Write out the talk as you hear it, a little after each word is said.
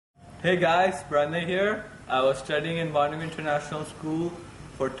Hey guys, Pranay here. I was studying in Barnum International School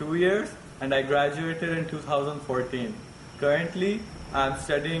for 2 years and I graduated in 2014. Currently, I'm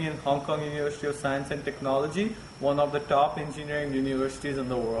studying in Hong Kong University of Science and Technology, one of the top engineering universities in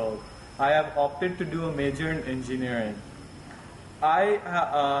the world. I have opted to do a major in engineering.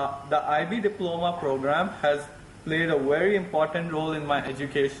 The IB diploma program has played a very important role in my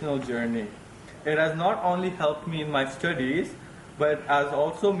educational journey. It has not only helped me in my studies, but has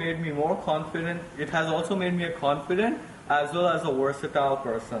also made me more confident. It has also made me a confident as well as a versatile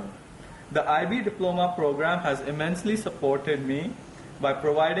person. The IB diploma program has immensely supported me by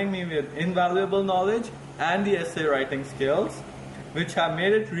providing me with invaluable knowledge and the essay writing skills, which have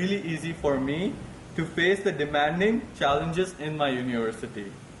made it really easy for me to face the demanding challenges in my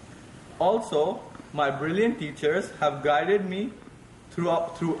university. Also, my brilliant teachers have guided me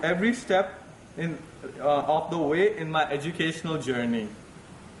through every step of the way in my educational journey.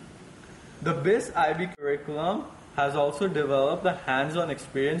 The BIS IB curriculum has also developed a hands-on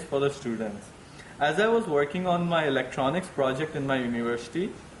experience for the students. As I was working on my electronics project in my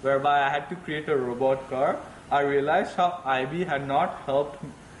university, whereby I had to create a robot car, I realized how IB had not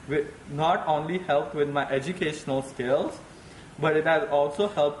only helped with my educational skills, but it has also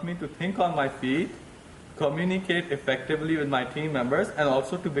helped me to think on my feet, communicate effectively with my team members, and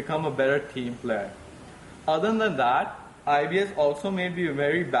also to become a better team player. Other than that, IB has also made me a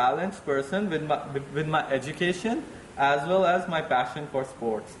very balanced person with my education as well as my passion for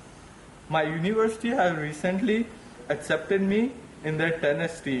sports. My university has recently accepted me in their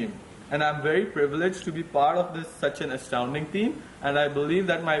tennis team, and I'm very privileged to be part of such an astounding team, and I believe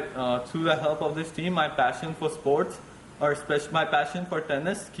that through the help of this team, my passion for sports, or especially my passion for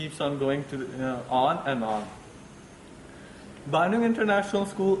tennis, keeps on going on and on. Barnum International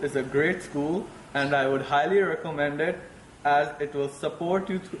School is a great school, and I would highly recommend it as it will support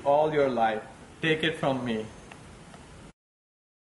you through all your life. Take it from me.